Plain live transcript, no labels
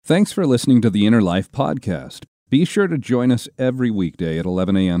Thanks for listening to the Inner Life Podcast. Be sure to join us every weekday at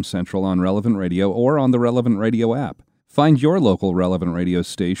 11 a.m. Central on Relevant Radio or on the Relevant Radio app. Find your local Relevant Radio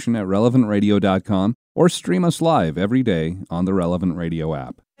station at relevantradio.com or stream us live every day on the Relevant Radio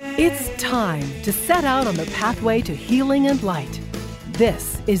app. It's time to set out on the pathway to healing and light.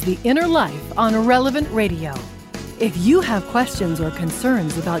 This is the Inner Life on Relevant Radio. If you have questions or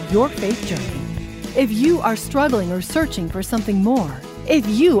concerns about your faith journey, if you are struggling or searching for something more, if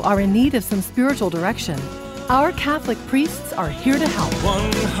you are in need of some spiritual direction, our Catholic priests are here to help.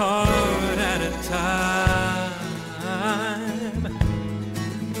 One heart at a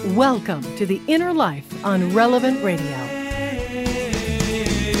time. Welcome to the Inner Life on Relevant Radio.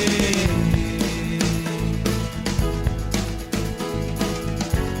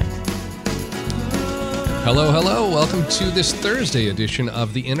 Hello, hello. Welcome to this Thursday edition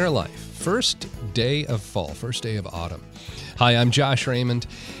of the Inner Life. First day of fall, first day of autumn. Hi, I'm Josh Raymond,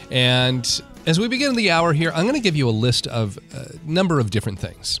 and as we begin the hour here, I'm going to give you a list of a number of different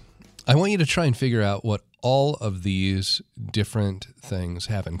things. I want you to try and figure out what all of these different things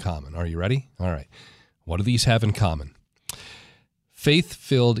have in common. Are you ready? All right. What do these have in common?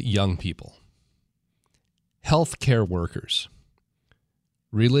 Faith-filled young people, healthcare workers,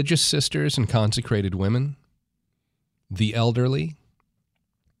 religious sisters and consecrated women, the elderly,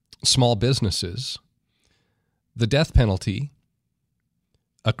 small businesses, the death penalty,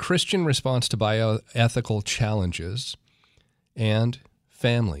 a Christian response to bioethical challenges, and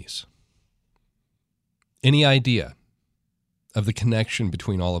families. Any idea of the connection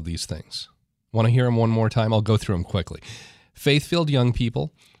between all of these things? Want to hear them one more time? I'll go through them quickly. Faith-filled young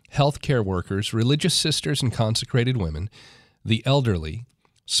people, healthcare workers, religious sisters and consecrated women, the elderly,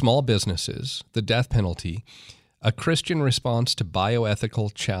 small businesses, the death penalty, a Christian response to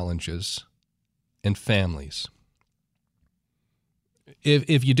bioethical challenges, and families.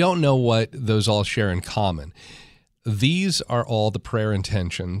 If you don't know what those all share in common, these are all the prayer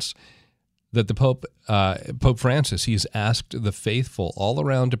intentions that the Pope Francis, he's asked the faithful all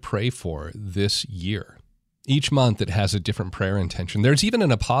around to pray for this year. Each month it has a different prayer intention. There's even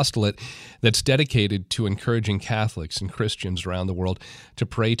an apostolate that's dedicated to encouraging Catholics and Christians around the world to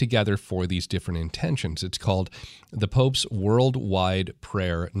pray together for these different intentions. It's called the Pope's Worldwide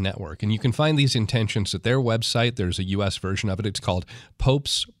Prayer Network. And you can find these intentions at their website. There's a U.S. version of it. It's called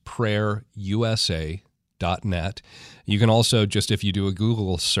popesprayerusa.net. You can also, just if you do a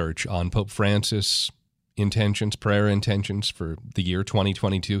Google search on Pope Francis intentions, prayer intentions for the year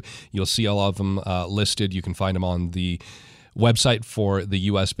 2022. You'll see all of them listed. You can find them on the website for the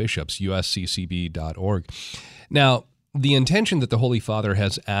U.S. bishops, usccb.org. Now, the intention that the Holy Father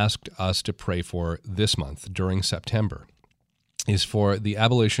has asked us to pray for this month during September is for the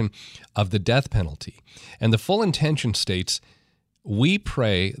abolition of the death penalty. And the full intention states, we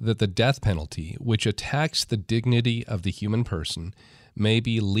pray that the death penalty, which attacks the dignity of the human person, may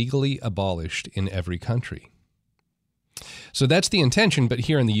be legally abolished in every country. So that's the intention, but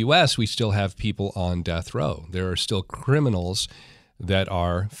here in the U.S., we still have people on death row. There are still criminals that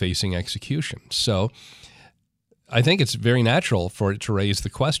are facing execution. So I think it's very natural for it to raise the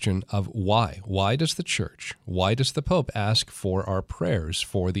question of why. Why does the Church, why does the Pope ask for our prayers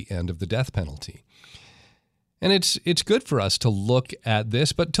for the end of the death penalty? And it's good for us to look at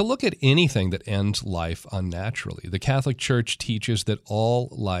this, but to look at anything that ends life unnaturally. The Catholic Church teaches that all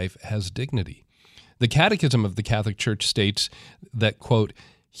life has dignity. The Catechism of the Catholic Church states that, quote,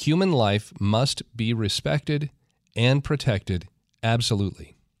 human life must be respected and protected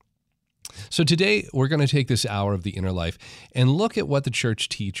absolutely. So today we're going to take this hour of the Inner Life and look at what the Church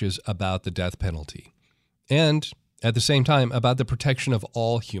teaches about the death penalty and at the same time about the protection of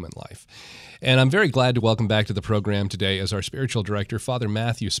all human life. And I'm very glad to welcome back to the program today as our spiritual director, Father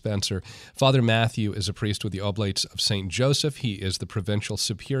Matthew Spencer. Father Matthew is a priest with the Oblates of St. Joseph. He is the provincial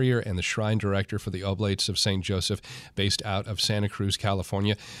superior and the shrine director for the Oblates of St. Joseph, based out of Santa Cruz,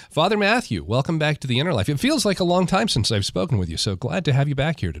 California. Father Matthew, welcome back to the Inner Life. It feels like a long time since I've spoken with you, so glad to have you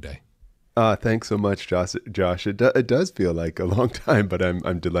back here today. Thanks so much, Josh. It does feel like a long time, but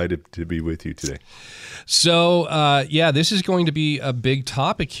I'm delighted to be with you today. So, this is going to be a big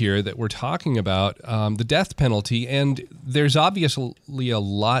topic here that we're talking about, the death penalty, and there's obviously a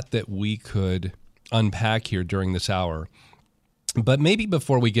lot that we could unpack here during this hour. But maybe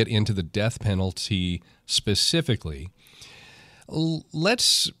before we get into the death penalty specifically,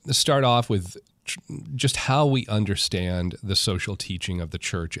 let's start off with just how we understand the social teaching of the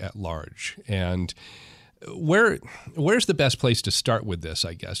Church at large. And where's the best place to start with this,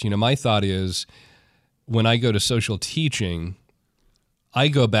 I guess? My thought is when I go to social teaching, I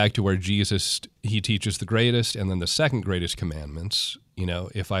go back to where Jesus, he teaches the greatest and then the second greatest commandments,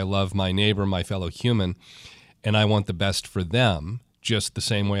 if I love my neighbor, my fellow human, and I want the best for them, just the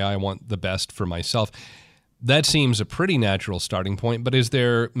same way I want the best for myself, that seems a pretty natural starting point. But is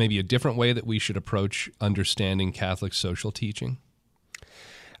there maybe a different way that we should approach understanding Catholic social teaching?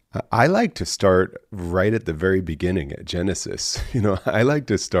 I like to start right at the very beginning, at Genesis. I like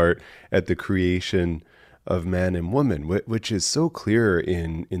to start at the creation of man and woman, which is so clear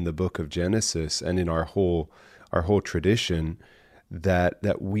in the book of Genesis and in our whole tradition,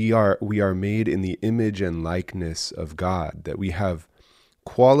 that we are made in the image and likeness of God, that we have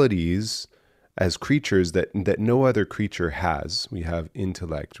qualities as creatures that no other creature has. We have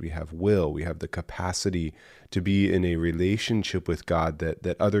intellect, we have will, we have the capacity to be in a relationship with God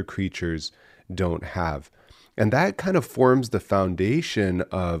that other creatures don't have. And that kind of forms the foundation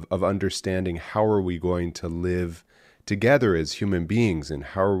of understanding how are we going to live together as human beings, and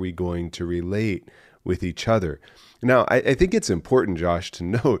how are we going to relate with each other. Now, I think it's important, Josh, to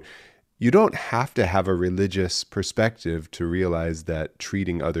note, you don't have to have a religious perspective to realize that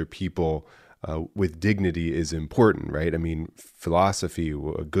treating other people with dignity is important, right? I mean, philosophy,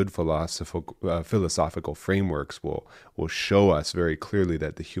 good philosophical frameworks will show us very clearly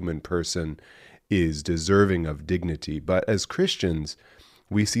that the human person is deserving of dignity. But as Christians,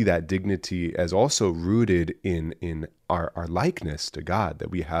 we see that dignity as also rooted in our likeness to God,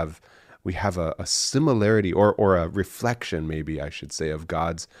 that we have a similarity or a reflection, maybe I should say, of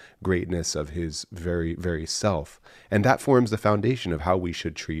God's greatness, of his very, very self. And that forms the foundation of how we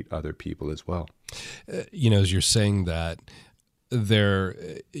should treat other people as well. As you're saying that,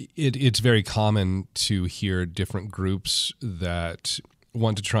 it's very common to hear different groups that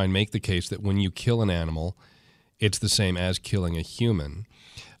want to try and make the case that when you kill an animal, it's the same as killing a human.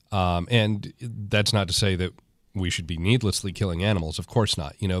 And that's not to say that we should be needlessly killing animals. Of course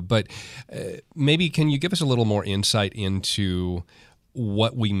not, but maybe can you give us a little more insight into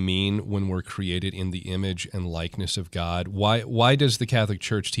what we mean when we're created in the image and likeness of God? Why does the Catholic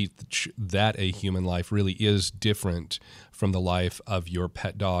Church teach that a human life really is different from the life of your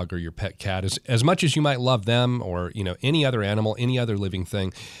pet dog or your pet cat? As much as you might love them or, any other animal, any other living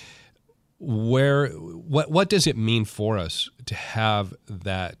thing, what does it mean for us to have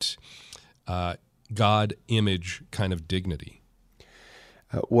that God image kind of dignity?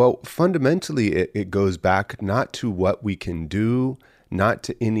 Well, fundamentally, it goes back not to what we can do, not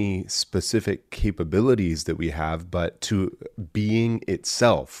to any specific capabilities that we have, but to being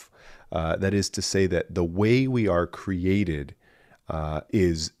itself. That is to say that the way we are created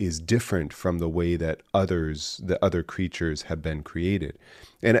is different from the way that other creatures have been created.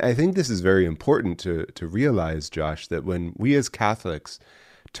 And I think this is very important to realize, Josh, that when we as Catholics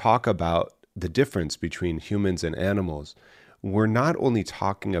talk about the difference between humans and animals, we're not only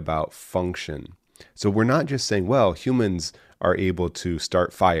talking about function. So we're not just saying, well, humans are able to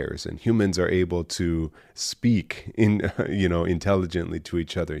start fires and humans are able to speak intelligently to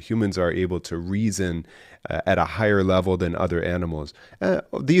each other. Humans are able to reason at a higher level than other animals.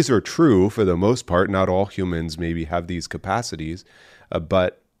 These are true for the most part. Not all humans maybe have these capacities,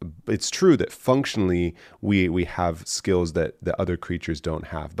 but it's true that functionally we have skills that the other creatures don't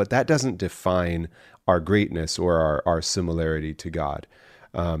have. But that doesn't define our greatness or our similarity to God.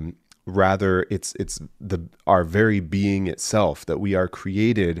 Rather, it's our very being itself, that we are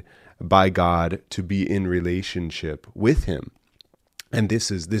created by God to be in relationship with Him. And this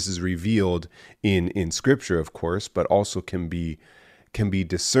is revealed in Scripture, of course, but also can be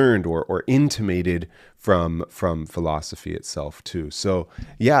discerned or intimated from philosophy itself too. So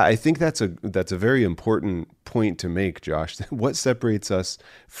yeah, I think that's a very important point to make, Josh. What separates us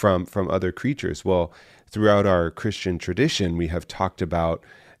from other creatures? Well, throughout our Christian tradition, we have talked about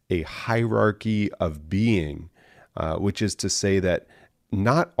a hierarchy of being, which is to say that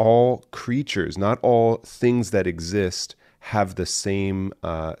not all creatures, not all things that exist have the same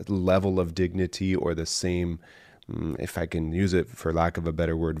level of dignity or the same, if I can use it for lack of a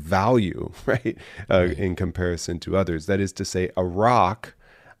better word, value, right? In comparison to others. That is to say, a rock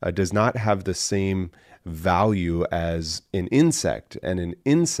does not have the same value as an insect, and an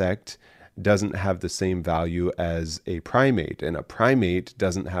insect doesn't have the same value as a primate, and a primate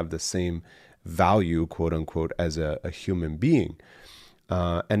doesn't have the same value, quote unquote, as a human being.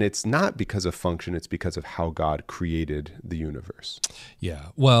 And it's not because of function, it's because of how God created the universe. Yeah.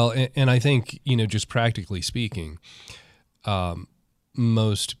 Well, and I think, just practically speaking,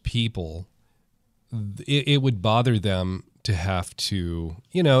 most people, it would bother them to have to,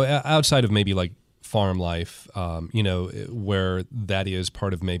 outside of maybe like farm life, where that is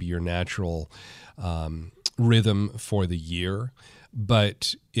part of maybe your natural rhythm for the year.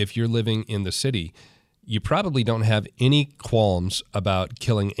 But if you're living in the city, you probably don't have any qualms about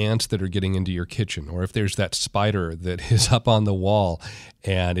killing ants that are getting into your kitchen, or if there's that spider that is up on the wall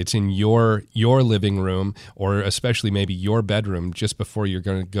and it's in your living room, or especially maybe your bedroom just before you're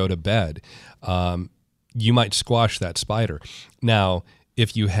going to go to bed. You might squash that spider. Now,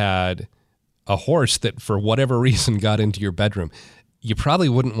 if you had a horse that for whatever reason got into your bedroom, you probably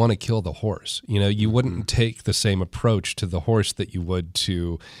wouldn't want to kill the horse. You wouldn't take the same approach to the horse that you would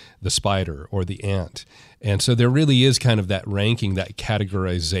to the spider or the ant. And so there really is kind of that ranking, that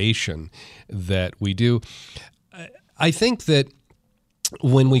categorization that we do. I think that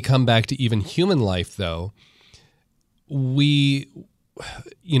when we come back to even human life, though, if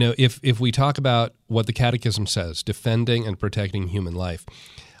we talk about what the Catechism says, defending and protecting human life,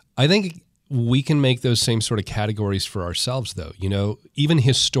 I think we can make those same sort of categories for ourselves, though. Even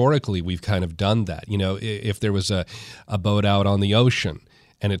historically, we've kind of done that. If there was a boat out on the ocean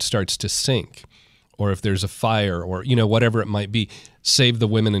and it starts to sink, or if there's a fire, or, whatever it might be, save the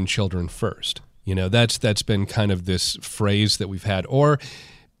women and children first. That's been kind of this phrase that we've had. Or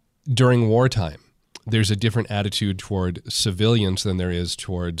during wartime, there's a different attitude toward civilians than there is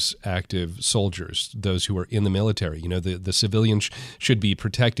towards active soldiers, those who are in the military. The civilians should be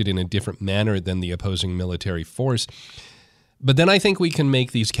protected in a different manner than the opposing military force. But then I think we can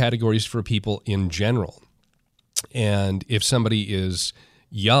make these categories for people in general. And if somebody is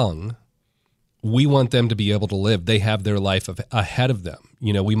young, we want them to be able to live. They have their life ahead of them.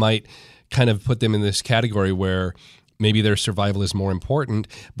 We might kind of put them in this category where maybe their survival is more important,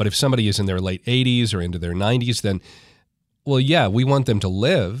 but if somebody is in their late 80s or into their 90s, then, well, yeah, we want them to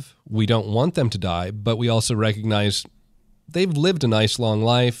live. We don't want them to die, but we also recognize they've lived a nice long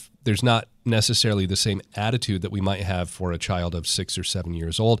life. There's not necessarily the same attitude that we might have for a child of 6 or 7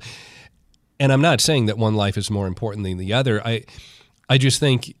 years old. And I'm not saying that one life is more important than the other. I just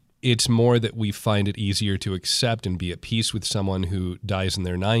think it's more that we find it easier to accept and be at peace with someone who dies in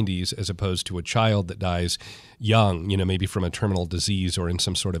their 90s as opposed to a child that dies young, maybe from a terminal disease or in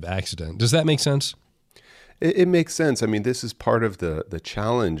some sort of accident. Does that make sense? It makes sense. I mean, this is part of the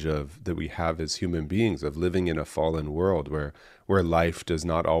challenge that we have as human beings of living in a fallen world where life does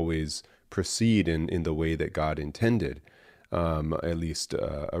not always proceed in the way that God intended. At least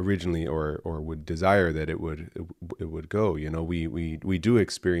originally, or would desire that it would go. We do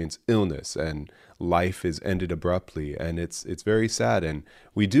experience illness, and life is ended abruptly, and it's very sad. And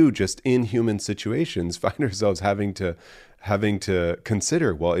we do, just in human situations, find ourselves having to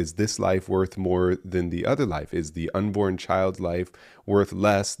consider, well, is this life worth more than the other life? Is the unborn child's life worth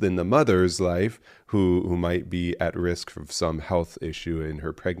less than the mother's life who might be at risk of some health issue in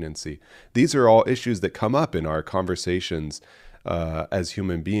her pregnancy? These are all issues that come up in our conversations as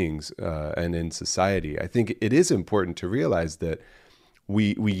human beings and in society. I think it is important to realize that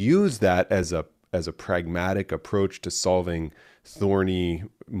we use that as a pragmatic approach to solving thorny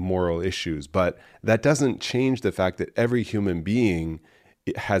moral issues, but that doesn't change the fact that every human being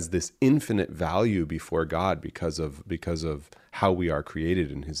has this infinite value before God because of how we are created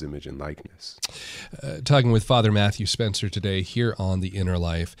in His image and likeness. Talking with Father Matthew Spencer today here on The Inner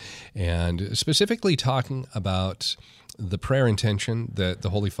Life, and specifically talking about the prayer intention that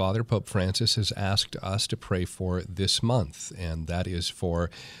the Holy Father, Pope Francis, has asked us to pray for this month, and that is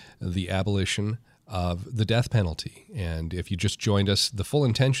for the abolition of the death penalty. And if you just joined us, the full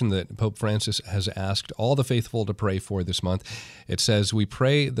intention that Pope Francis has asked all the faithful to pray for this month, it says, "We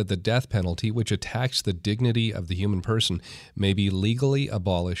pray that the death penalty, which attacks the dignity of the human person, may be legally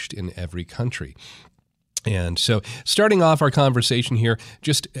abolished in every country." And so starting off our conversation here,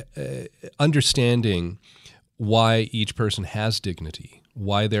 just understanding why each person has dignity,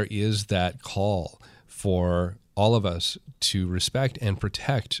 why there is that call for all of us to respect and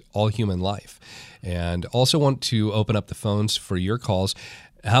protect all human life. And also want to open up the phones for your calls.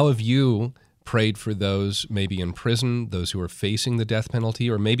 How have you prayed for those maybe in prison, those who are facing the death penalty,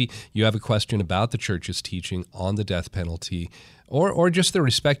 or maybe you have a question about the Church's teaching on the death penalty, or just the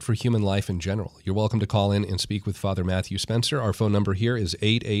respect for human life in general? You're welcome to call in and speak with Father Matthew Spencer. Our phone number here is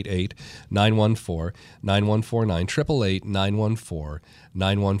 888-914-9149,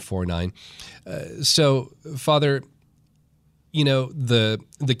 888-914-9149. So, Father,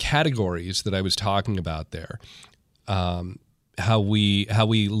 the categories that I was talking about there, how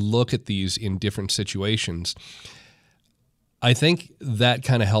we look at these in different situations, I think that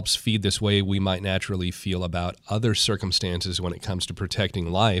kind of helps feed this way we might naturally feel about other circumstances when it comes to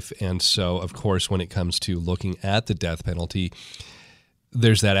protecting life. And so, of course, when it comes to looking at the death penalty,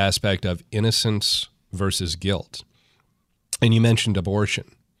 there's that aspect of innocence versus guilt. And you mentioned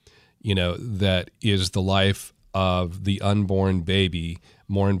abortion, that is the life of the unborn baby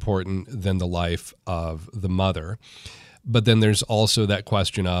more important than the life of the mother. But then there's also that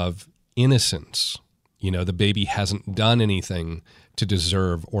question of innocence. The baby hasn't done anything to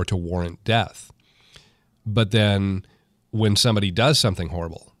deserve or to warrant death. But then when somebody does something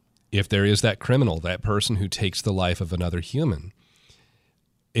horrible, if there is that criminal, that person who takes the life of another human,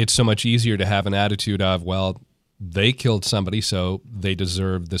 it's so much easier to have an attitude of, well, they killed somebody, so they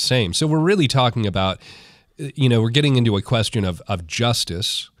deserve the same. So we're really talking about, we're getting into a question of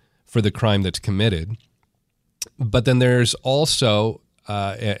justice for the crime that's committed. But then there's also,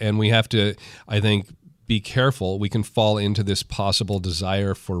 and we have to, I think, be careful. We can fall into this possible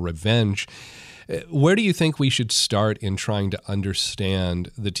desire for revenge. Where do you think we should start in trying to understand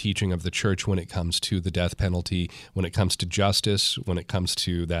the teaching of the church when it comes to the death penalty, when it comes to justice, when it comes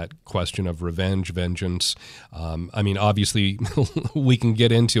to that question of revenge, vengeance? Obviously, we can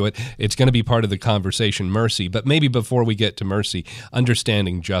get into it. It's going to be part of the conversation, mercy. But maybe before we get to mercy,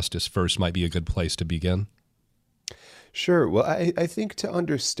 understanding justice first might be a good place to begin. Sure. Well, I think to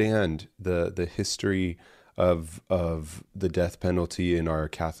understand the history of the death penalty in our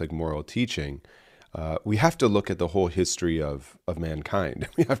Catholic moral teaching, we have to look at the whole history of mankind.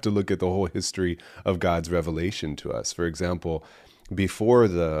 We have to look at the whole history of God's revelation to us. For example, before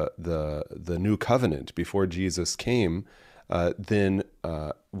the new covenant, before Jesus came, then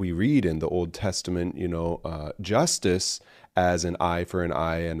we read in the Old Testament, justice as an eye for an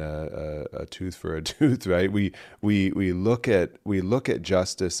eye and a tooth for a tooth, right? We look at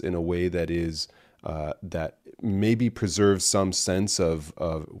justice in a way that is that maybe preserves some sense of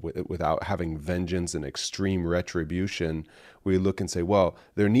without having vengeance and extreme retribution. We look and say, well,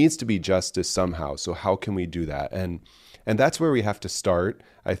 there needs to be justice somehow. So how can we do that? And that's where we have to start,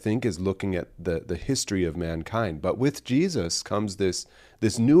 I think, is looking at the history of mankind. But with Jesus comes this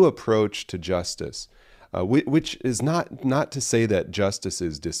new approach to justice, which is not to say that justice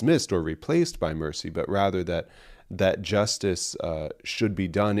is dismissed or replaced by mercy, but rather that justice should be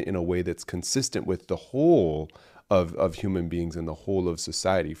done in a way that's consistent with the whole of human beings and the whole of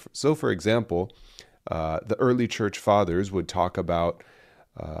society. So, for example, the early church fathers would talk about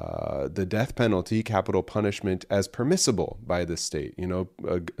the death penalty, capital punishment, as permissible by the state.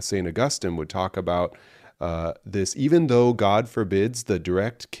 St. Augustine would talk about this, even though God forbids the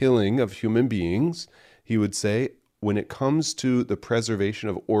direct killing of human beings, he would say, when it comes to the preservation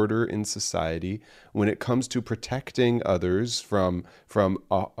of order in society, when it comes to protecting others from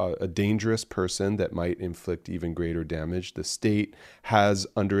a dangerous person that might inflict even greater damage, the state has,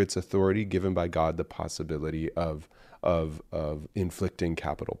 under its authority given by God, the possibility of inflicting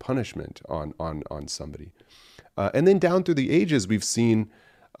capital punishment on somebody. And then down through the ages, we've seen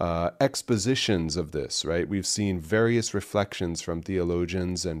expositions of this, right? We've seen various reflections from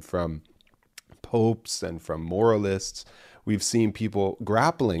theologians and from popes and from moralists. We've seen people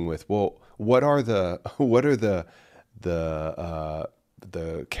grappling with, well, what are the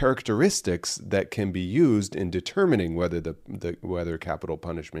characteristics that can be used in determining whether capital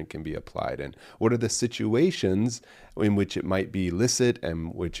punishment can be applied, and what are the situations in which it might be licit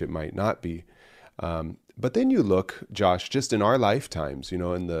and which it might not be. But then you look, Josh, just in our lifetimes,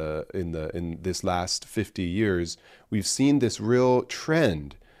 in this last 50 years, we've seen this real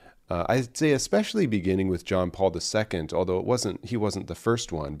trend. I'd say especially beginning with John Paul II, although he wasn't the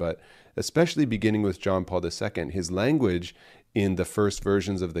first one, but especially beginning with John Paul II, his language in the first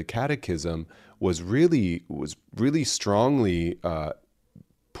versions of the Catechism was really strongly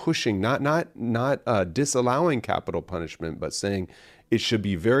pushing, not disallowing capital punishment, but saying it should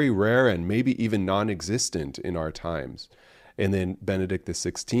be very rare and maybe even non-existent in our times. And then Benedict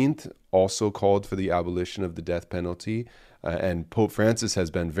XVI also called for the abolition of the death penalty. And Pope Francis has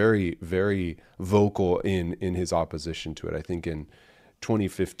been very, very vocal in his opposition to it. I think in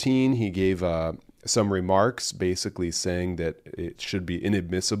 2015, he gave some remarks basically saying that it should be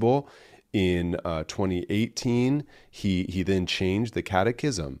inadmissible. In 2018, he then changed the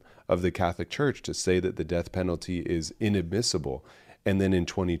Catechism of the Catholic Church to say that the death penalty is inadmissible. And then in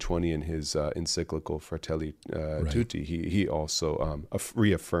 2020, in his encyclical Fratelli Tutti, he also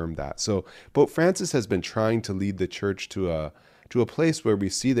reaffirmed that. So Pope Francis has been trying to lead the church to a place where we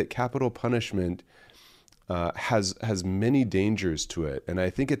see that capital punishment has many dangers to it. And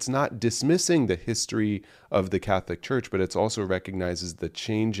I think it's not dismissing the history of the Catholic Church, but it's also recognizes the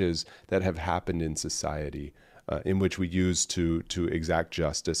changes that have happened in society in which we use to exact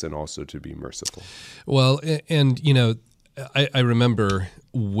justice and also to be merciful. Well, and I remember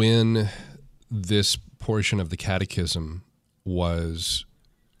when this portion of the Catechism was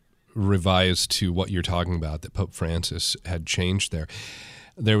revised to what you're talking about, that Pope Francis had changed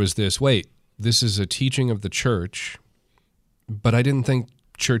there was this, wait, this is a teaching of the church, but I didn't think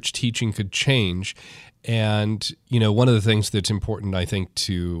church teaching could change. And, one of the things that's important, I think,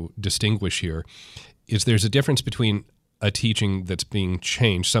 to distinguish here is there's a difference between a teaching that's being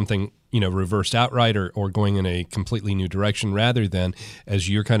changed, something, reversed outright or going in a completely new direction, rather than, as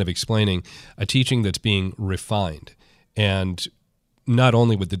you're kind of explaining, a teaching that's being refined. And not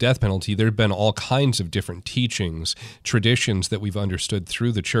only with the death penalty, there have been all kinds of different teachings, traditions that we've understood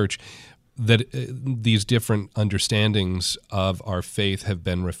through the church, that these different understandings of our faith have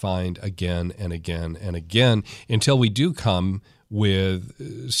been refined again and again and again until we do come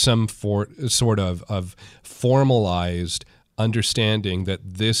with some sort of formalized understanding that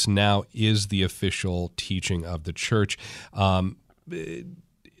this now is the official teaching of the church.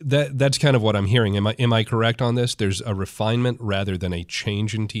 That's kind of what I'm hearing. Am I correct on this? There's a refinement rather than a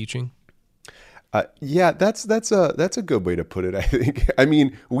change in teaching? Yeah, that's a good way to put it, I think. I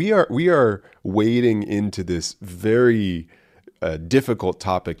mean, we are wading into this very difficult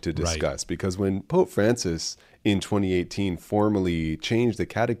topic to discuss, because when Pope Francis in 2018 formally changed the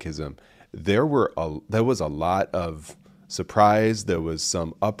Catechism, there was a lot of surprise. There was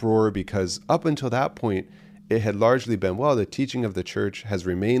some uproar, because up until that point, it had largely been, well, the teaching of the church has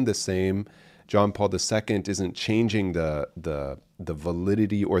remained the same. John Paul II isn't changing the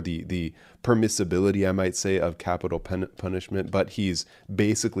validity or the permissibility, I might say, of capital punishment, but he's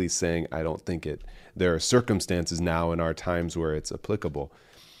basically saying, I don't think there are circumstances now in our times where it's applicable.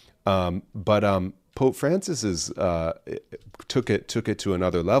 But Pope Francis took it to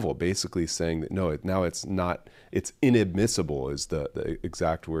another level, basically saying that no, now it's inadmissible is the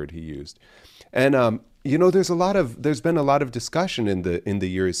exact word he used. And there's been a lot of discussion in the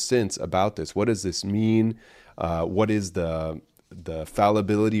years since about this. What does this mean? What is the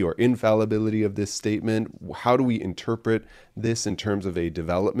fallibility or infallibility of this statement? How do we interpret this in terms of a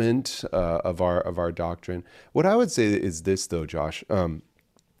development of our doctrine? What I would say is this, though, Josh.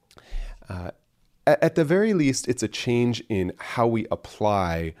 At the very least, it's a change in how we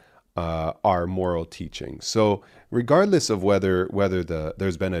apply our moral teaching. So regardless of whether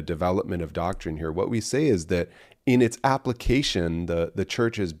there's been a development of doctrine here, what we say is that in its application, the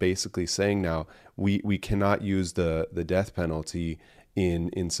church is basically saying now we cannot use the death penalty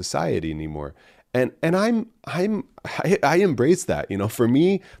in society anymore. And I embrace that. For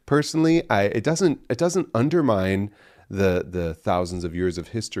me personally, it doesn't undermine the thousands of years of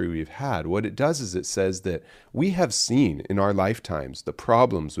history we've had. What it does is it says that we have seen in our lifetimes the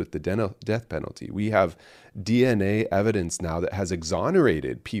problems with the death penalty. We have DNA evidence now that has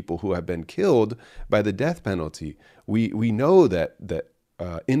exonerated people who have been killed by the death penalty. We know that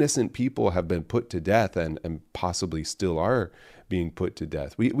innocent people have been put to death and possibly still are being put to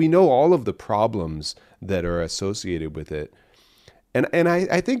death. We know all of the problems that are associated with it. And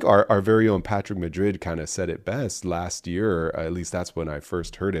I think our very own Patrick Madrid kind of said it best last year, or at least that's when I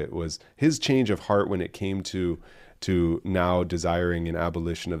first heard it, was his change of heart when it came to now desiring an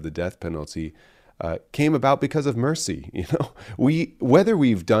abolition of the death penalty came about because of mercy. Whether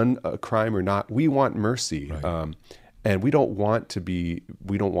we've done a crime or not, we want mercy. Right. And we don't want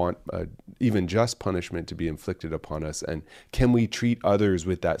even just punishment to be inflicted upon us. And can we treat others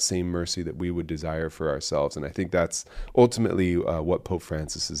with that same mercy that we would desire for ourselves? And I think that's ultimately what Pope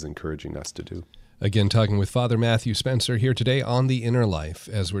Francis is encouraging us to do. Again, talking with Father Matthew Spencer here today on The Inner Life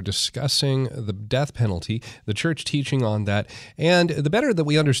as we're discussing the death penalty, the church teaching on that, and the better that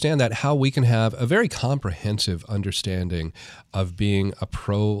we understand that, how we can have a very comprehensive understanding of being a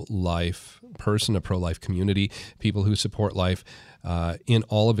pro-life person, a pro-life community, people who support life in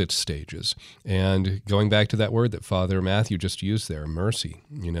all of its stages. And going back to that word that Father Matthew just used there, mercy,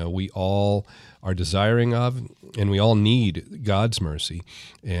 we all are desiring of, and we all need God's mercy.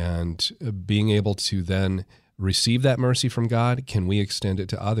 And being able to then receive that mercy from God, can we extend it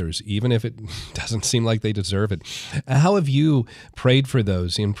to others, even if it doesn't seem like they deserve it? How have you prayed for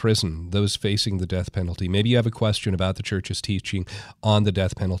those in prison, those facing the death penalty? Maybe you have a question about the church's teaching on the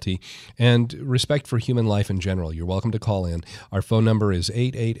death penalty and respect for human life in general. You're welcome to call in. Our phone number is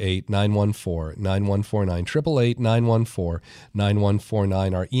 888-914-9149,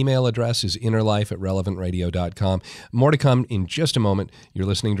 888-914-9149. Our email address is innerlife@relevantradio.com. More to come in just a moment. You're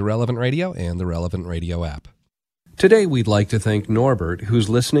listening to Relevant Radio and the Relevant Radio app. Today, we'd like to thank Norbert, who's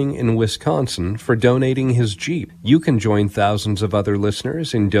listening in Wisconsin, for donating his Jeep. You can join thousands of other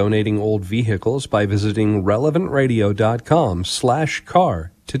listeners in donating old vehicles by visiting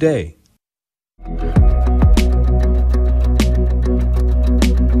relevantradio.com/car today.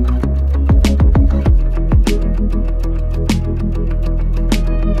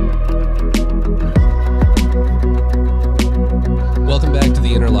 Welcome back to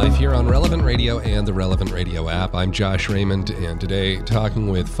The Inner Life here on on Relevant Radio and the Relevant Radio app. I'm Josh Raymond, and today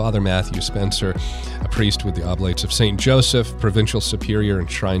talking with Father Matthew Spencer, a priest with the Oblates of St. Joseph, Provincial Superior and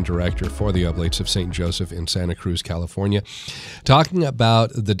Shrine Director for the Oblates of St. Joseph in Santa Cruz, California, talking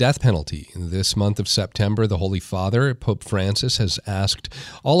about the death penalty. This month of September, the Holy Father, Pope Francis, has asked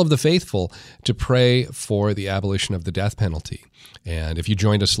all of the faithful to pray for the abolition of the death penalty. And if you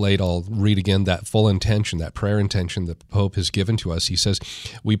joined us late, I'll read again that full intention, that prayer intention that the Pope has given to us. He says,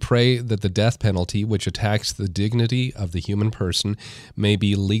 "We pray that the death penalty, which attacks the dignity of the human person, may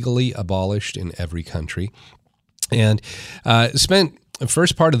be legally abolished in every country." And spent the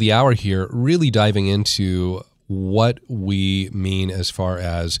first part of the hour here really diving into what we mean as far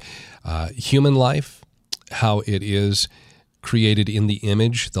as human life, how it is created in the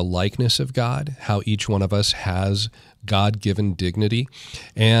image, the likeness of God, how each one of us has God-given dignity,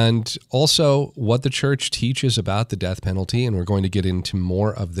 and also what the Church teaches about the death penalty, and we're going to get into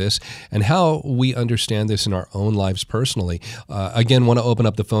more of this, and how we understand this in our own lives personally. Again, want to open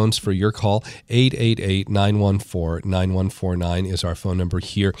up the phones for your call. 888-914-9149 is our phone number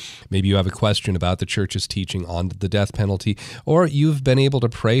here. Maybe you have a question about the Church's teaching on the death penalty, or you've been able to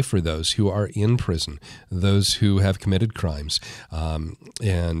pray for those who are in prison, those who have committed crimes,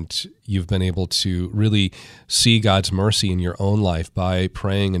 and you've been able to really see God's mercy in your own life by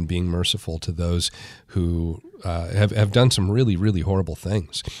praying and being merciful to those who have done some really, really horrible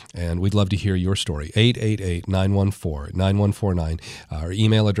things. And we'd love to hear your story. 888-914-9149. Our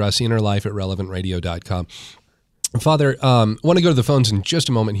email address, innerlife@relevantradio.com. Father, I want to go to the phones in just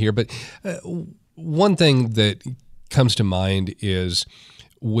a moment here, but one thing that comes to mind is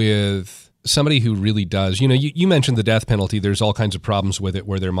with somebody who really does, you mentioned the death penalty. There's all kinds of problems with it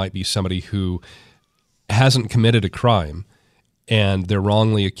where there might be somebody who hasn't committed a crime and they're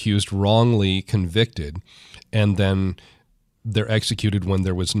wrongly accused, wrongly convicted, and then they're executed when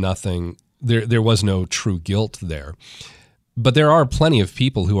there was nothing, there was no true guilt there. But there are plenty of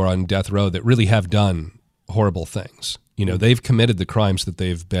people who are on death row that really have done horrible things. They've committed the crimes that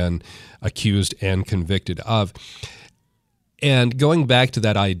they've been accused and convicted of. And going back to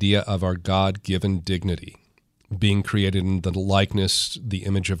that idea of our God-given dignity, being created in the likeness, the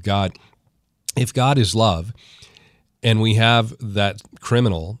image of God, if God is love, and we have that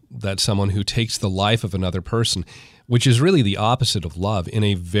criminal, that someone who takes the life of another person, which is really the opposite of love in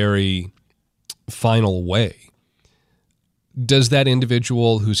a very final way, does that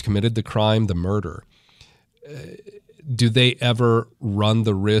individual who's committed the crime, the murder, do they ever run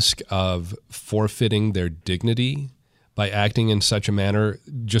the risk of forfeiting their dignity by acting in such a manner,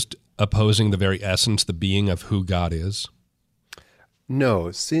 just opposing the very essence, the being of who God is? No,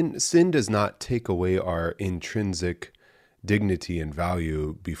 sin does not take away our intrinsic dignity and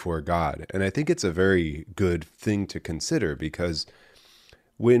value before God. And I think it's a very good thing to consider, because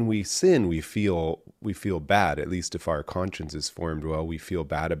when we sin, we feel bad, at least if our conscience is formed well. We feel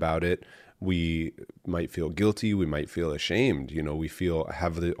bad about it. We might feel guilty. We might feel ashamed. We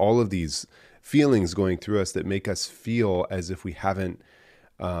have all of these feelings going through us that make us feel as if we haven't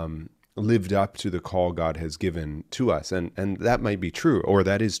lived up to the call God has given to us. And that might be true, or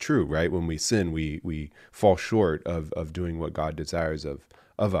that is true, right? When we sin, we fall short of doing what God desires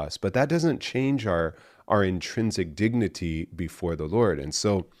of us. But that doesn't change our intrinsic dignity before the Lord. And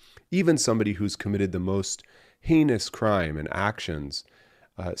so even somebody who's committed the most heinous crime and actions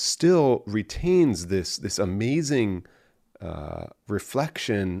still retains this amazing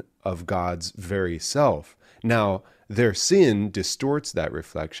reflection of God's very self. Now, their sin distorts that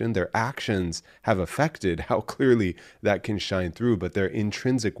reflection. Their actions have affected how clearly that can shine through, but their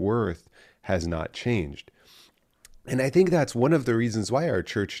intrinsic worth has not changed. And I think that's one of the reasons why our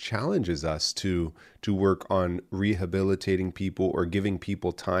church challenges us to work on rehabilitating people or giving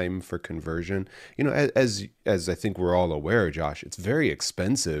people time for conversion. As I think we're all aware, Josh, it's very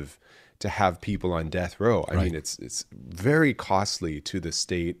expensive to have people on death row. I mean, it's very costly to the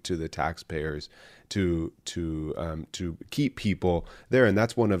state, to the taxpayers, to keep people there. And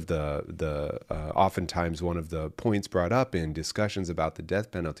that's one of the oftentimes one of the points brought up in discussions about the death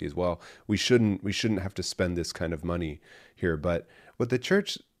penalty as well. We shouldn't have to spend this kind of money here. But what the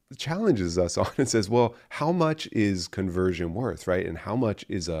church challenges us on and says, well, how much is conversion worth, right? And how much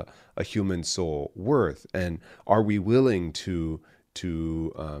is a human soul worth? And are we willing to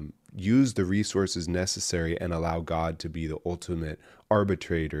use the resources necessary and allow God to be the ultimate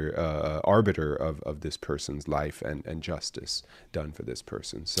arbiter of this person's life and justice done for this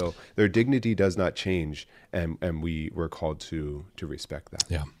person. So their dignity does not change, and we're called to respect that.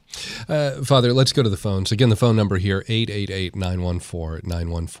 Yeah. Father, let's go to the phones. Again, the phone number here,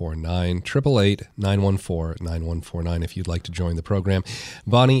 888-914-9149, 888-914-9149 if you'd like to join the program.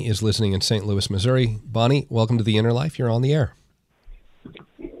 Bonnie is listening in St. Louis, Missouri. Bonnie, welcome to The Inner Life. You're on the air.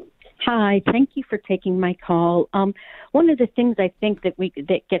 Hi, thank you for taking my call. One of the things I think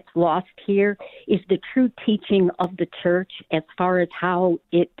that gets lost here is the true teaching of the church as far as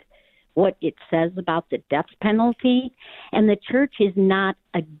what it says about the death penalty. And the church is not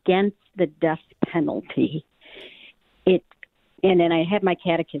against the death penalty. And I have my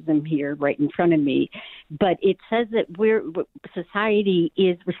catechism here right in front of me, but it says that society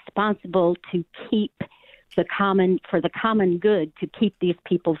is responsible to keep for the common good, to keep these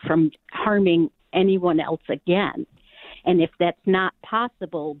people from harming anyone else again. And if that's not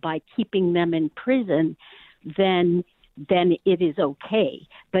possible by keeping them in prison, then it is okay.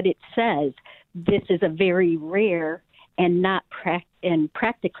 But it says this is a very rare and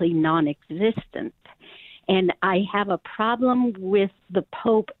practically non-existent. And I have a problem with the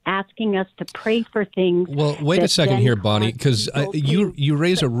Pope asking us to pray for things. Well, wait a second here, Bonnie, because you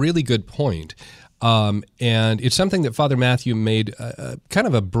raise a really good point. And it's something that Father Matthew made kind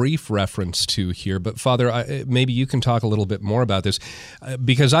of a brief reference to here. But Father, maybe you can talk a little bit more about this,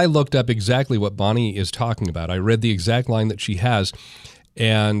 because I looked up exactly what Bonnie is talking about. I read the exact line that she has,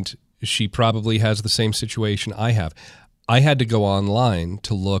 and she probably has the same situation I have. I had to go online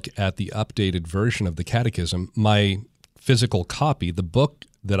to look at the updated version of the Catechism. My physical copy, the book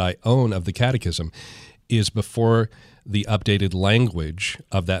that I own of the Catechism, is before the updated language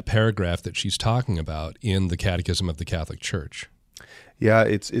of that paragraph that she's talking about in the Catechism of the Catholic Church. Yeah,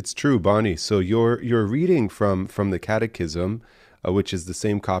 it's true, Bonnie. So you're reading from the Catechism, which is the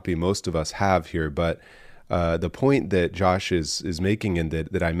same copy most of us have here. But the point that Josh is making, and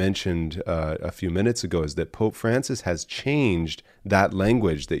that I mentioned a few minutes ago, is that Pope Francis has changed that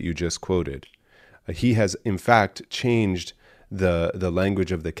language that you just quoted. He has, in fact, changed the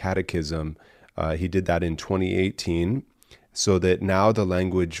language of the Catechism. He did that in 2018, so that now the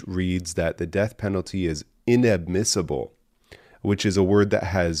language reads that the death penalty is inadmissible, which is a word that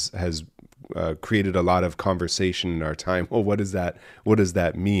has created a lot of conversation in our time. Well, what does that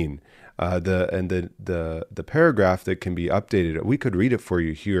mean? The paragraph that can be updated, we could read it for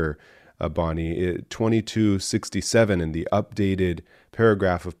you here, Bonnie. 2267 in the updated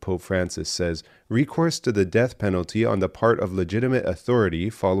paragraph of Pope Francis says, recourse to the death penalty on the part of legitimate authority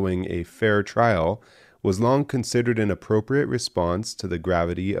following a fair trial was long considered an appropriate response to the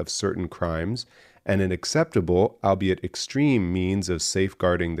gravity of certain crimes and an acceptable, albeit extreme, means of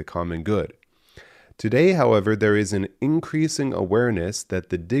safeguarding the common good. Today, however, there is an increasing awareness that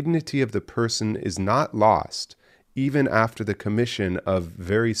the dignity of the person is not lost, even after the commission of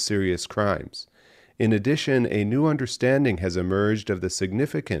very serious crimes. In addition, a new understanding has emerged of the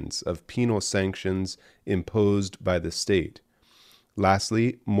significance of penal sanctions imposed by the state.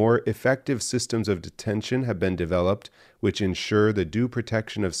 Lastly, more effective systems of detention have been developed which ensure the due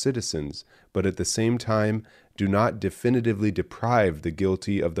protection of citizens, but at the same time do not definitively deprive the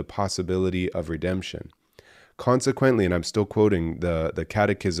guilty of the possibility of redemption. Consequently, and I'm still quoting the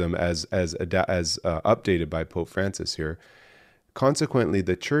Catechism as updated by Pope Francis here, consequently,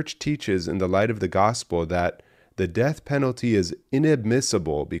 the Church teaches in the light of the gospel that the death penalty is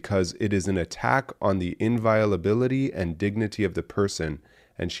inadmissible because it is an attack on the inviolability and dignity of the person,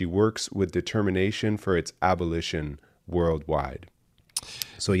 and she works with determination for its abolition worldwide.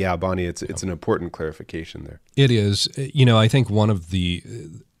 So yeah, Bonnie, it's an important clarification there. It is. I think one of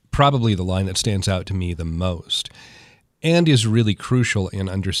probably the line that stands out to me the most and is really crucial in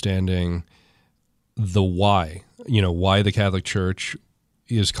understanding the why the Catholic Church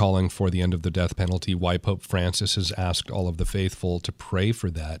is calling for the end of the death penalty, why Pope Francis has asked all of the faithful to pray for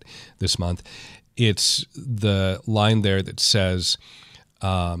that this month. It's the line there that says,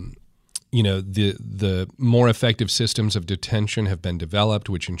 the more effective systems of detention have been developed,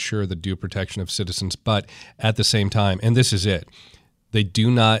 which ensure the due protection of citizens, but at the same time, and this is it, they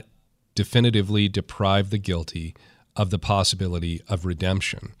do not definitively deprive the guilty of the possibility of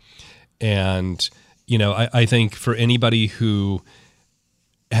redemption. And, I think for anybody who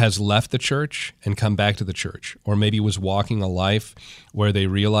has left the church and come back to the church, or maybe was walking a life where they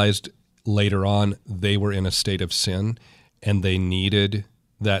realized later on they were in a state of sin and they needed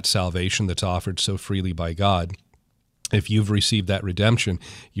that salvation that's offered so freely by God. If you've received that redemption,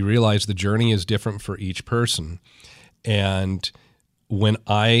 you realize the journey is different for each person. And when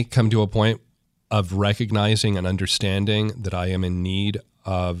I come to a point of recognizing and understanding that I am in need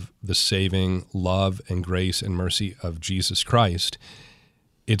of the saving love and grace and mercy of Jesus Christ,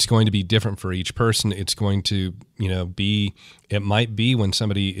 it's going to be different for each person. It's going to, it might be when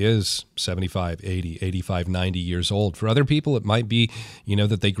somebody is 75, 80, 85, 90 years old. For other people, it might be,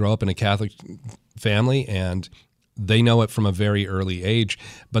 that they grow up in a Catholic family and they know it from a very early age.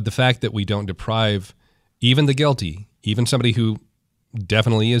 But the fact that we don't deprive even the guilty, even somebody who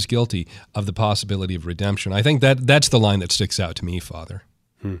definitely is guilty, of the possibility of redemption, I think that's the line that sticks out to me, Father.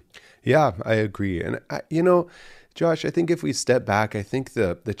 Yeah, I agree. And, Josh, I think if we step back, I think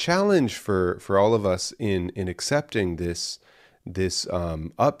the challenge for all of us in accepting this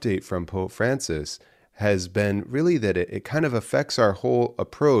update from Pope Francis has been really that it kind of affects our whole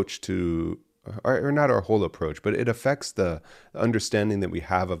approach to, or not our whole approach, but it affects the understanding that we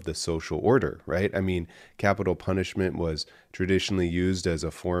have of the social order, right? I mean, capital punishment was traditionally used as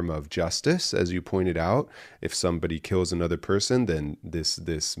a form of justice, as you pointed out. If somebody kills another person, then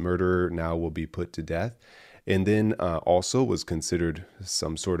this murderer now will be put to death. And then also was considered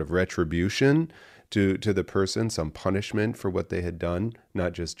some sort of retribution to the person, some punishment for what they had done,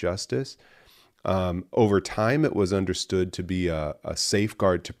 not just justice. Over time, it was understood to be a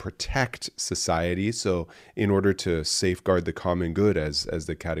safeguard to protect society. So in order to safeguard the common good, as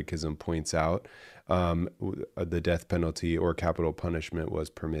the Catechism points out, the death penalty or capital punishment was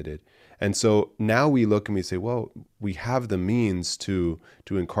permitted. And so now we look and we say, well, we have the means to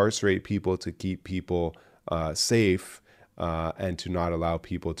incarcerate people, to keep people safe, and to not allow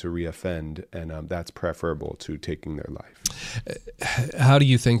people to reoffend. And that's preferable to taking their life. How do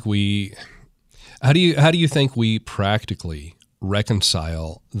you think we practically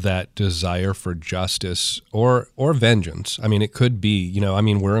reconcile that desire for justice or vengeance? I mean, it could be,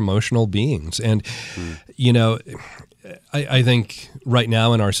 we're emotional beings. And, I think right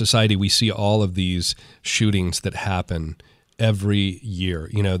now in our society, we see all of these shootings that happen every year.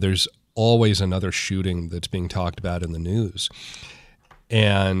 There's always another shooting that's being talked about in the news.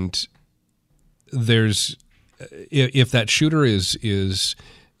 And if that shooter is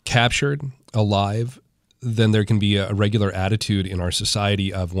captured alive, then there can be a regular attitude in our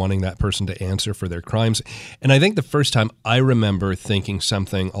society of wanting that person to answer for their crimes. And I think the first time I remember thinking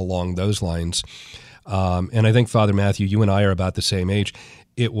something along those lines, and I think, Father Matthew, you and I are about the same age,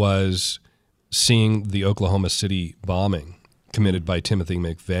 it was seeing the Oklahoma City bombing committed by Timothy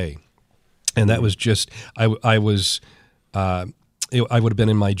McVeigh. And that was just, I would have been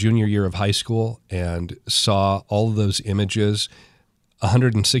in my junior year of high school and saw all of those images.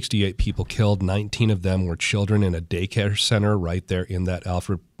 168 people killed, 19 of them were children in a daycare center right there in that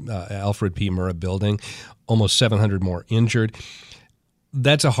Alfred P. Murrah building, almost 700 more injured.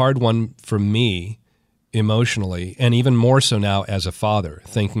 That's a hard one for me emotionally, and even more so now as a father,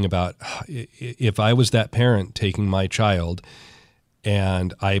 thinking about if I was that parent taking my child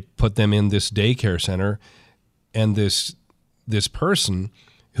and I put them in this daycare center and this person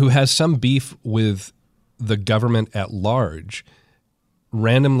who has some beef with the government at large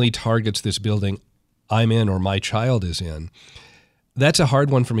randomly targets this building I'm in or my child is in, that's a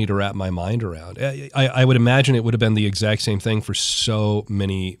hard one for me to wrap my mind around. I would imagine it would have been the exact same thing for so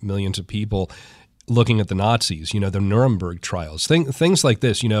many millions of people looking at the Nazis, the Nuremberg trials, things like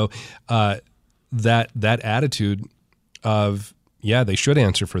this, that attitude of, yeah, they should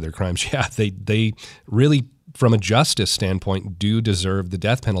answer for their crimes. Yeah, they really, from a justice standpoint, do deserve the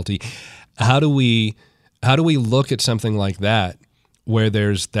death penalty. How do we look at something like that, where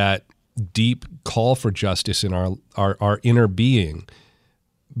there's that deep call for justice in our inner being,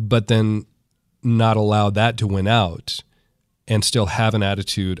 but then not allow that to win out and still have an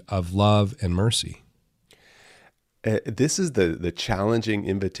attitude of love and mercy? This is the challenging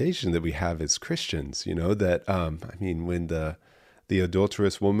invitation that we have as Christians, that, when the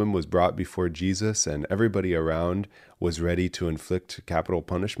adulterous woman was brought before Jesus and everybody around was ready to inflict capital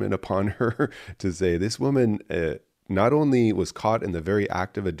punishment upon her, to say this woman not only was caught in the very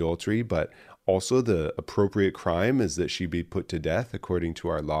act of adultery, but also the appropriate crime is that she be put to death according to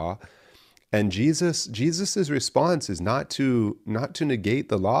our law. And Jesus's response is not to negate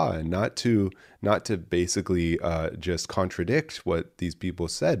the law and not to basically just contradict what these people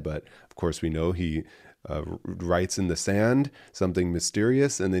said, but of course we know he writes in the sand something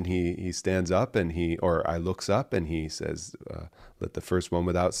mysterious, and then he stands up and I looks up and he says, "Let the first one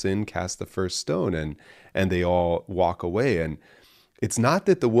without sin cast the first stone," and they all walk away. And it's not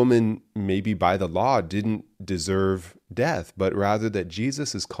that the woman, maybe by the law, didn't deserve death, but rather that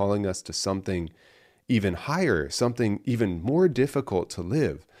Jesus is calling us to something even higher, something even more difficult to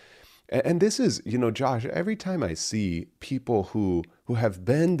live. And this is, Josh, every time I see people who have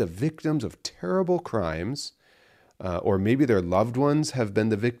been the victims of terrible crimes, or maybe their loved ones have been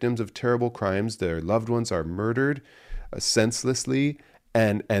the victims of terrible crimes, their loved ones are murdered senselessly,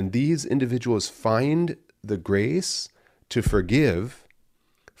 and these individuals find the grace to forgive,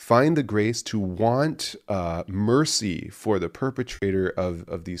 find the grace to want mercy for the perpetrator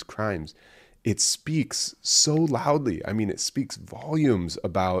of these crimes. It speaks so loudly. I mean, it speaks volumes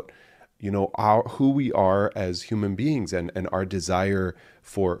about, who we are as human beings and our desire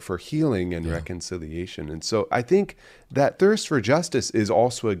for healing and reconciliation. And so I think that thirst for justice is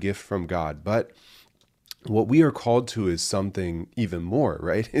also a gift from God. But what we are called to is something even more,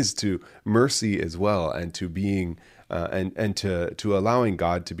 right? Is to mercy as well, and to being and to allowing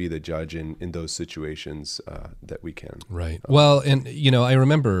God to be the judge in those situations that we can. Right. Well, and I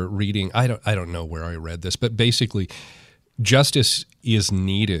remember reading. I don't know where I read this, but basically, justice is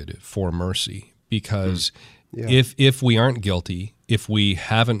needed for mercy because if we aren't guilty, if we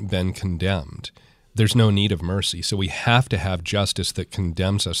haven't been condemned, there's no need of mercy. So we have to have justice that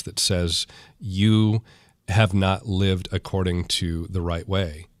condemns us, that says you have not lived according to the right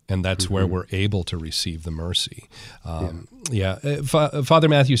way. And that's where we're able to receive the mercy. Father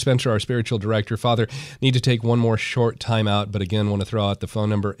Matthew Spencer, our spiritual director. Father, need to take one more short time out, but again, want to throw out the phone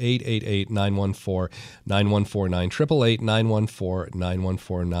number, 888-914-9149,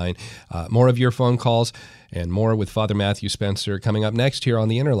 888-914-9149. More of your phone calls and more with Father Matthew Spencer coming up next here on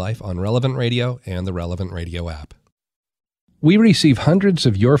The Inner Life on Relevant Radio and the Relevant Radio app. We receive hundreds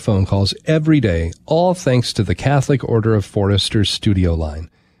of your phone calls every day, all thanks to the Catholic Order of Foresters studio line.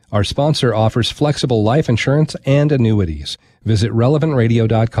 Our sponsor offers flexible life insurance and annuities. Visit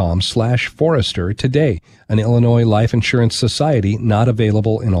relevantradio.com/Forester today, an Illinois life insurance society not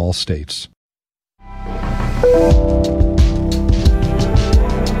available in all states.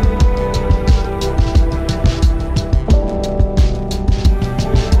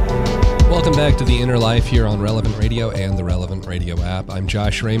 Welcome back to The Inner Life here on Relevant Radio and the Relevant Radio app. I'm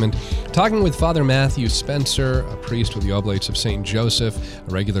Josh Raymond, talking with Father Matthew Spencer, a priest with the Oblates of St. Joseph,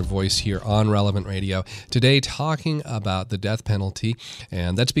 a regular voice here on Relevant Radio. Today, talking about the death penalty,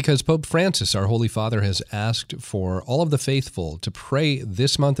 and that's because Pope Francis, our Holy Father, has asked for all of the faithful to pray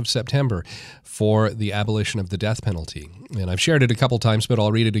this month of September for the abolition of the death penalty. And I've shared it a couple times, but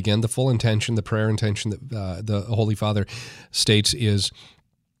I'll read it again. The full intention, the prayer intention that the Holy Father states is,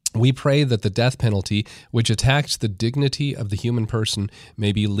 we pray that the death penalty, which attacks the dignity of the human person,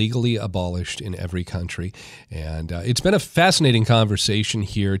 may be legally abolished in every country. And it's been a fascinating conversation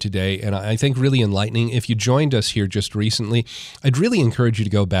here today, and I think really enlightening. If you joined us here just recently, I'd really encourage you to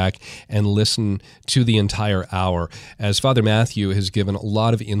go back and listen to the entire hour, as Father Matthew has given a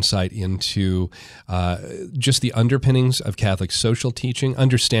lot of insight into just the underpinnings of Catholic social teaching,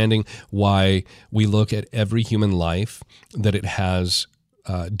 understanding why we look at every human life, that it has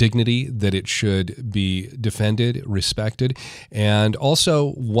dignity, that it should be defended, respected, and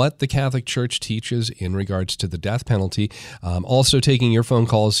also what the Catholic Church teaches in regards to the death penalty. Also taking your phone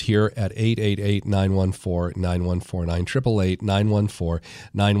calls here at 888-914-9149,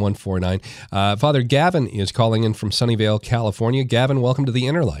 888-914-9149. Father Gavin is calling in from Sunnyvale, California. Gavin, welcome to The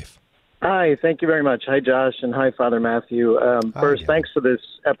Inner Life. Hi, thank you very much. Hi, Josh, and hi, Father Matthew. First, thanks for this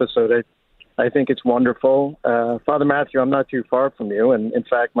episode. I think it's wonderful. Father Matthew, I'm not too far from you. And in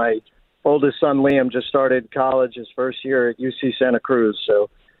fact, my oldest son, Liam, just started college his first year at UC Santa Cruz.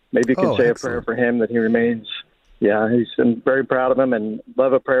 So maybe you can say excellent. A prayer for him that he remains. Yeah, he's been very proud of him, and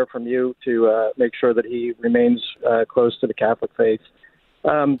love a prayer from you to make sure that he remains close to the Catholic faith.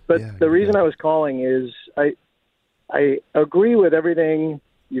 The reason I was calling is I agree with everything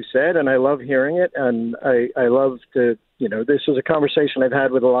you said, and I love hearing it. And I love to, this is a conversation I've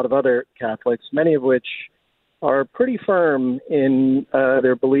had with a lot of other Catholics, many of which are pretty firm in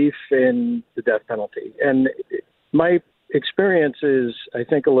their belief in the death penalty. And my experience is, I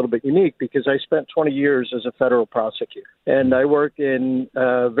think, a little bit unique because I spent 20 years as a federal prosecutor. And I worked in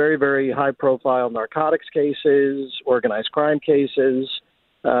very, very high-profile narcotics cases, organized crime cases,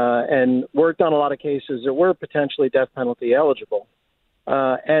 and worked on a lot of cases that were potentially death penalty eligible.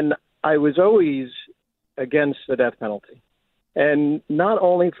 And I was always against the death penalty. And not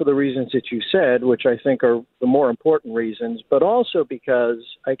only for the reasons that you said, which I think are the more important reasons, but also because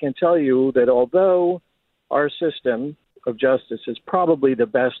I can tell you that although our system of justice is probably the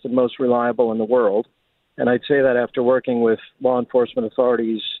best and most reliable in the world, and I'd say that after working with law enforcement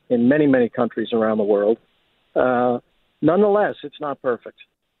authorities in many, many countries around the world, nonetheless, it's not perfect.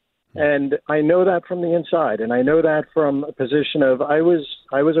 And I know that from the inside, and I know that from a position of I was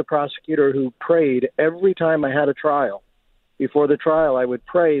a prosecutor who prayed every time I had a trial before the trial, I would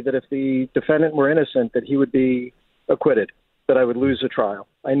pray that if the defendant were innocent, that he would be acquitted, that I would lose the trial.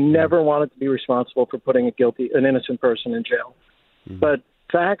 I never wanted to be responsible for putting an innocent person in jail. Mm-hmm. But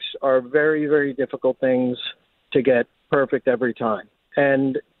facts are very, very difficult things to get perfect every time.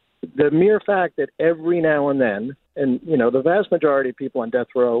 And the mere fact that every now and then, and, the vast majority of people on death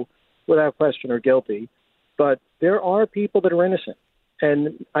row, without question, are guilty, but there are people that are innocent.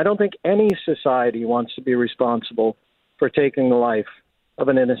 And I don't think any society wants to be responsible for taking the life of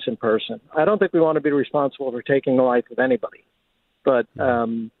an innocent person. I don't think we want to be responsible for taking the life of anybody. But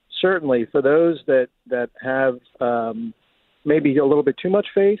certainly for those that have maybe a little bit too much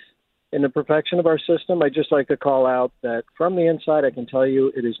faith in the perfection of our system, I'd just like to call out that from the inside, I can tell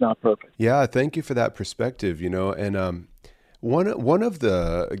you it is not perfect. Yeah, thank you for that perspective, and one of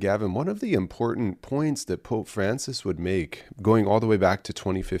the important points that Pope Francis would make, going all the way back to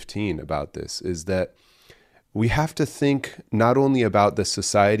 2015 about this, is that we have to think not only about the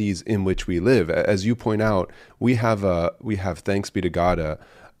societies in which we live. As you point out, we have, thanks be to God,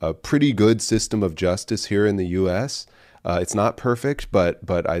 a pretty good system of justice here in the U.S. It's not perfect,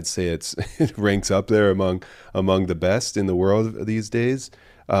 but I'd say it ranks up there among the best in the world these days.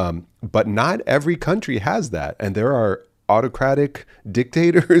 But not every country has that, and there are autocratic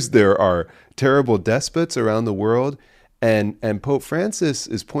dictators. There are terrible despots around the world. And Pope Francis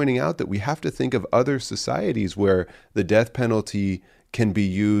is pointing out that we have to think of other societies where the death penalty can be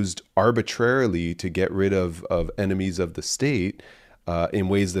used arbitrarily to get rid of enemies of the state in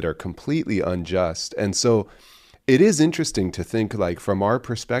ways that are completely unjust. And so it is interesting to think, like, from our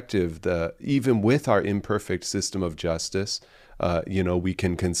perspective, even with our imperfect system of justice, we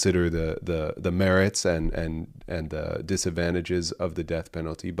can consider the merits and the disadvantages of the death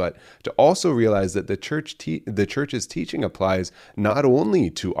penalty, but to also realize that the church's teaching applies not only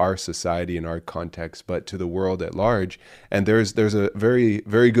to our society and our context, but to the world at large. And there's a very,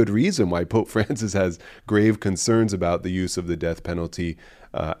 very good reason why Pope Francis has grave concerns about the use of the death penalty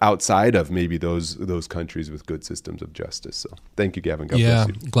outside of maybe those countries with good systems of justice. So thank you, Gavin. God bless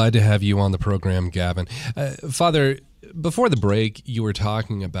you. Glad to have you on the program, Gavin. Father, before the break, you were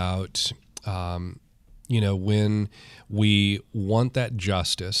talking about, when we want that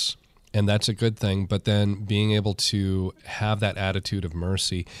justice, and that's a good thing, but then being able to have that attitude of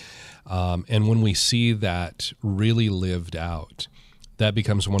mercy, and when we see that really lived out, that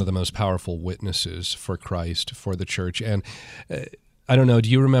becomes one of the most powerful witnesses for Christ, for the church. And I don't know, do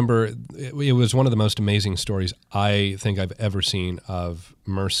you remember, it was one of the most amazing stories I think I've ever seen of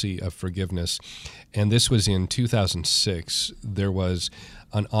mercy, of forgiveness. And this was in 2006. There was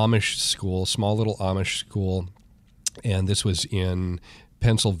an Amish school, small little Amish school, and this was in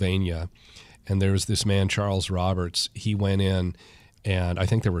Pennsylvania. And there was this man, Charles Roberts. He went in, and I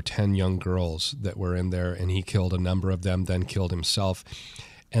think there were 10 young girls that were in there, and he killed a number of them, then killed himself.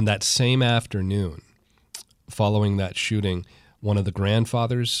 And that same afternoon, following that shooting, one of the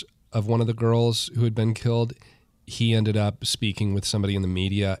grandfathers of one of the girls who had been killed, he ended up speaking with somebody in the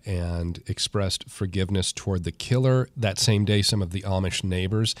media and expressed forgiveness toward the killer. That same day, some of the Amish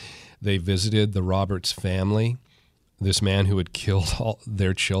neighbors, they visited the Roberts family, this man who had killed all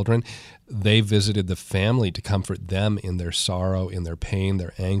their children. They visited the family to comfort them in their sorrow, in their pain,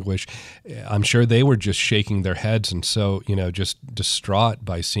 their anguish. I'm sure they were just shaking their heads and so, just distraught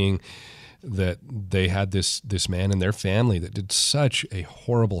by seeing that they had this man in their family that did such a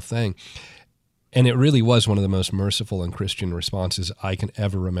horrible thing. And it really was one of the most merciful and Christian responses I can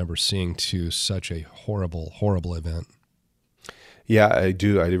ever remember seeing to such a horrible, horrible event. Yeah, I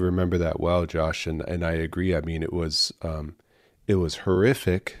do. I do remember that well, Josh, and I agree. I mean, it was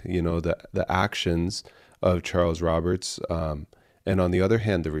horrific, the actions of Charles Roberts. And on the other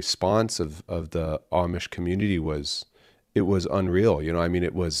hand, the response of the Amish community was unreal.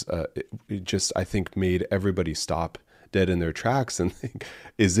 It just, I think, made everybody stop dead in their tracks and think,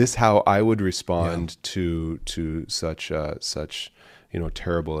 is this how I would respond to such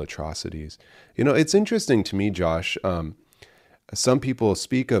terrible atrocities? It's interesting to me, Josh. Some people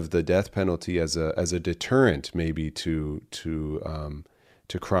speak of the death penalty as a deterrent, maybe to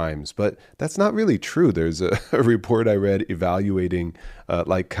crimes, but that's not really true. There's a report I read evaluating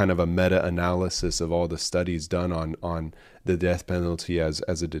kind of a meta-analysis of all the studies done on the death penalty as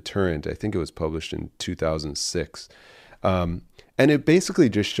a deterrent. I think it was published in 2006. And it basically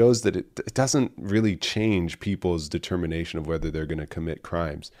just shows that it doesn't really change people's determination of whether they're going to commit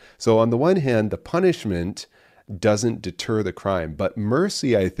crimes. So on the one hand, the punishment doesn't deter the crime, but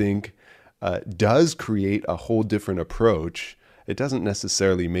mercy, I think, does create a whole different approach. It doesn't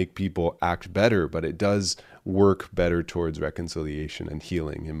necessarily make people act better, but it does work better towards reconciliation and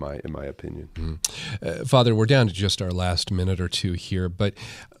healing, in my opinion. Father, we're down to just our last minute or two here, but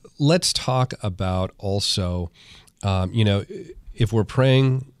let's talk about also, if we're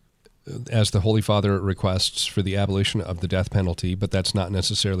praying as the Holy Father requests for the abolition of the death penalty, but that's not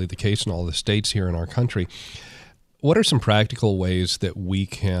necessarily the case in all the states here in our country, what are some practical ways that we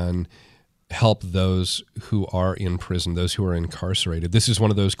can help those who are in prison, those who are incarcerated? This is one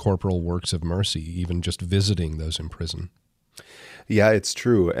of those corporal works of mercy, even just visiting those in prison. Yeah, it's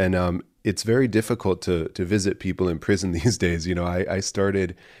true. And it's very difficult to visit people in prison these days. I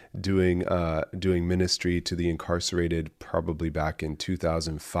started doing ministry to the incarcerated probably back in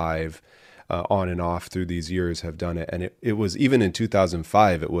 2005. On and off through these years have done it. And it was, even in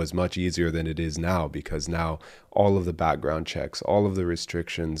 2005, it was much easier than it is now, because now all of the background checks, all of the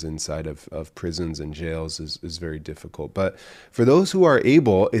restrictions inside of prisons and jails is very difficult. But for those who are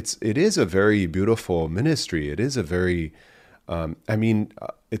able, it is a very beautiful ministry. It is a very,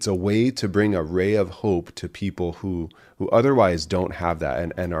 it's a way to bring a ray of hope to people who otherwise don't have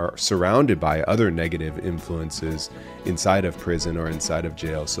that and are surrounded by other negative influences inside of prison or inside of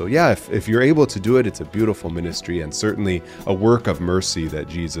jail. So yeah, if you're able to do it, it's a beautiful ministry and certainly a work of mercy that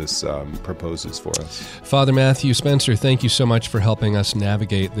Jesus proposes for us. Father Matthew Spencer, thank you so much for helping us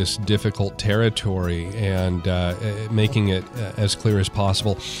navigate this difficult territory and making it as clear as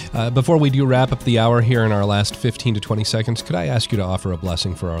possible. Before we do wrap up the hour here in our last 15 to 20 seconds, could I ask you to offer a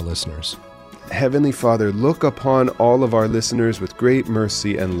blessing for our listeners? Heavenly Father, look upon all of our listeners with great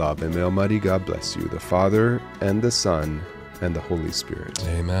mercy and love, and may Almighty God bless you, the Father and the Son and the Holy Spirit.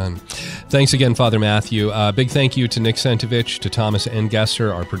 Amen. Thanks again, Father Matthew. Big thank you to Nick Sentovich, to Thomas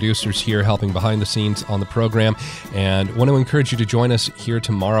Engesser, our producers here helping behind the scenes on the program. And want to encourage you to join us here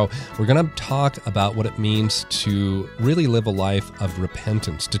tomorrow. We're going to talk about what it means to really live a life of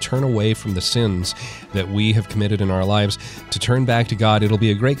repentance, to turn away from the sins that we have committed in our lives, to turn back to God. It'll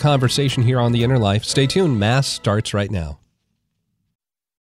be a great conversation here on The Inner Life. Stay tuned. Mass starts right now.